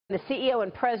The CEO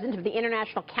and president of the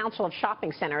International Council of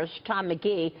Shopping Centers, Tom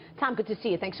McGee. Tom, good to see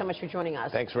you. Thanks so much for joining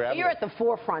us. Thanks for having me. You're at the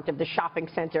forefront of the shopping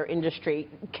center industry.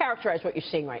 Characterize what you're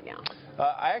seeing right now.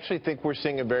 I actually think we're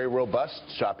seeing a very robust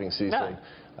shopping season.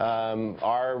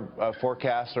 Our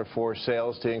forecasts are for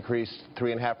sales to increase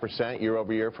 3.5% year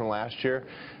over year from last year.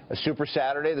 A Super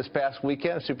Saturday this past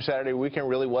weekend, Super Saturday weekend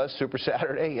really was Super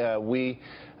Saturday. We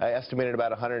estimated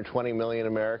about 120 million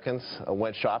Americans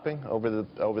went shopping over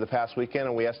the past weekend,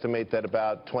 and we estimate that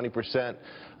about 20%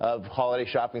 of holiday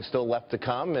shopping still left to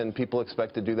come, and people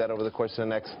expect to do that over the course of the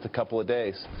next couple of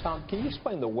days. Tom, can you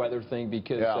explain the weather thing?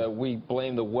 Because we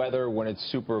blame the weather when it's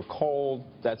super cold.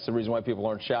 That's the reason why people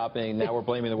aren't shopping. Now we're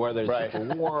blaming the weather that it's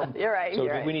super warm. You're right. So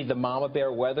do we need the mama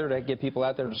bear weather to get people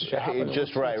out there to shop?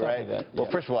 Just right. Well,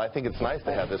 first of all, I think it's nice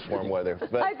to have this warm weather.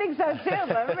 But I think so too,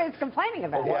 but everybody's complaining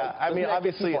about it. Yeah, I mean,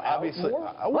 obviously, What's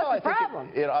the problem?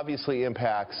 It obviously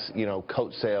impacts,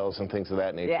 coat sales and things of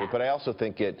that nature. Yeah. But I also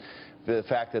think the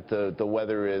fact that the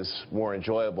weather is more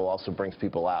enjoyable also brings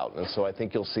people out, and so I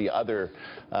think you'll see other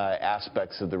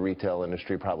aspects of the retail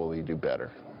industry probably do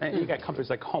better. And you got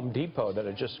companies like Home Depot that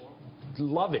are just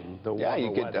loving the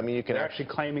warmer weather. I mean, you can They're actually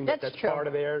claiming that's part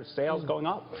of their sales going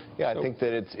up. Yeah, I think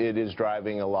that it is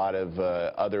driving a lot of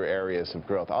other areas of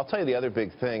growth. I'll tell you the other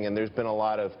big thing, and there's been a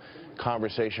lot of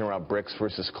conversation around bricks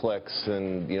versus clicks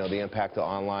and the impact of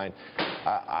online.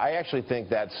 I actually think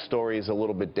that story is a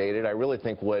little bit dated. I really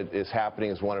think what is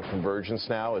happening is one of convergence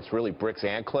now. It's really bricks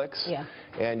and clicks. Yeah.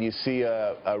 And you see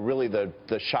really the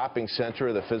shopping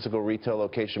center, the physical retail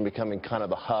location becoming kind of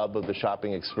the hub of the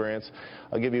shopping experience.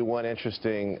 I'll give you one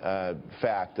interesting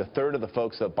fact. A third of the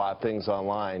folks that bought things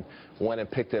online went and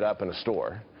picked it up in a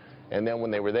store. And then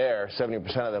when they were there,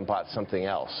 70% of them bought something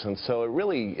else. And so it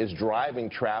really is driving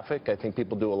traffic. I think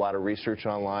people do a lot of research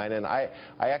online, and I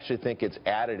actually think it's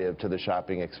additive to the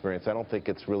shopping experience. I don't think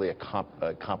it's really a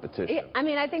competition. Yeah, I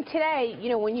mean, I think today,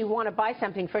 when you want to buy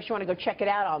something, first you want to go check it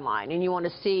out online, and you want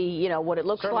to see, what it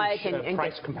looks like. And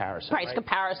price comparison. Price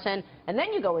comparison, and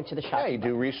then you go into the shopping. Yeah, you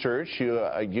do research. You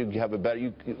have a better.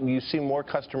 You see more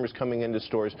customers coming into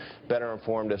stores better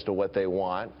informed as to what they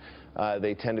want.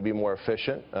 They tend to be more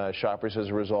efficient shoppers as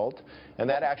a result, and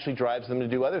that actually drives them to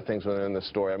do other things when they're in the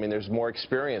store. I mean, there's more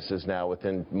experiences now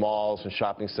within malls and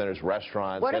shopping centers,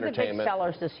 restaurants, entertainment. What are the big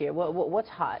sellers this year? What's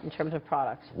hot in terms of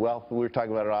products? Well, we were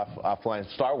talking about it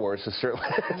offline. Star Wars is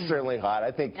certainly hot.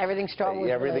 I think everything Star Wars.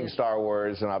 Everything Star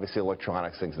Wars, and obviously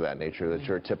electronics, things of that nature that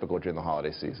are typical during the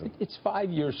holiday season. It's 5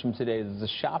 years from today. Does the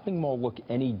shopping mall look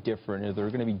any different? Are there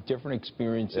going to be different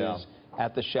experiences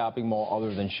at the shopping mall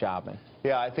other than shopping?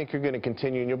 Yeah, I think you're going to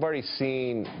continue, and you've already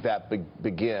seen that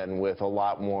begin with a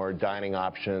lot more dining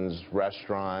options,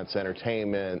 restaurants,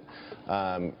 entertainment,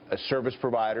 service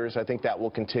providers. I think that will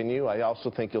continue. I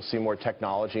also think you'll see more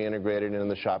technology integrated in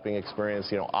the shopping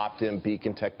experience, opt-in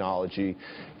beacon technology,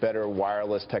 better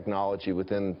wireless technology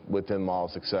within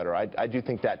malls, et cetera. I do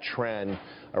think that trend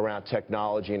around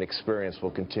technology and experience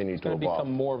will continue to evolve. It's going to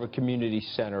become more of a community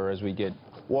center as we get.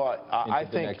 Well, I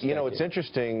think, it's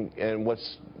interesting, and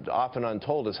what's often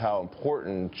untold is how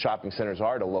important shopping centers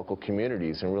are to local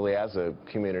communities and really as a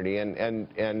community,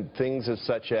 and things as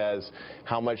such as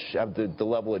how much of the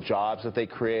level of jobs that they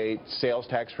create, sales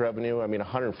tax revenue. I mean,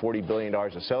 $140 billion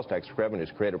of sales tax revenue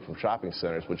is created from shopping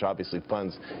centers, which obviously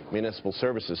funds municipal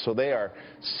services. So they are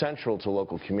central to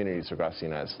local communities across the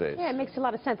United States. Yeah, it makes a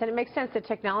lot of sense, and it makes sense that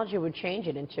technology would change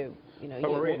it into, But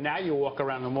Maria, now you walk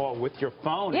around the mall with your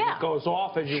phone, and it goes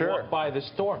off as you walk by the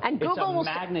store. And Google it's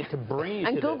a magnet to bring you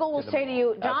and to Google will say to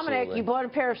you, Dominic, Absolutely. You bought a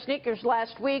pair of sneakers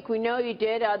last week. We know you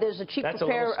did. There's a cheaper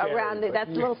pair around there. That's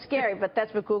a little scary, but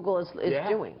that's what Google is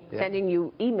doing, sending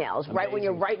you emails right when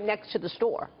you're right next to the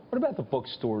store. What about the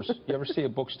bookstores? You ever see a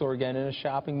bookstore again in a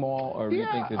shopping mall? Or you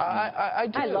think that I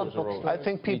do. I love bookstores. I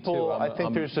think people. I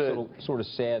think there's a sort of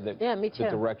sad that me too. the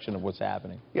direction of what's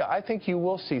happening. Yeah, I think you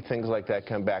will see things like that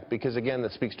come back because, again,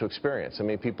 that speaks to experience. I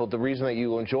mean, the reason that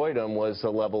you enjoyed them was the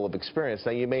level of experience.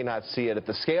 Now, you may not see it at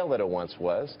the scale that it once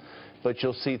was, but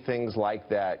you'll see things like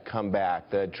that come back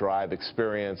that drive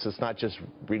experience. It's not just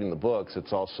reading the books,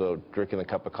 it's also drinking a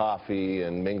cup of coffee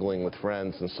and mingling with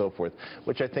friends and so forth,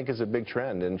 which I think is a big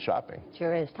trend in shopping.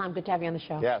 Sure is. Tom, good to have you on the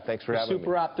show. Yeah, thanks for having me.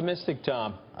 Super optimistic,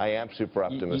 Tom. I am super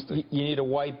optimistic. You need a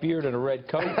white beard and a red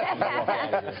coat.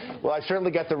 Well, I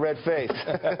certainly got the red face.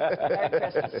 Merry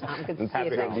Christmas, Tom. Good to see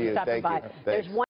you. Thank you for stopping by. Thanks.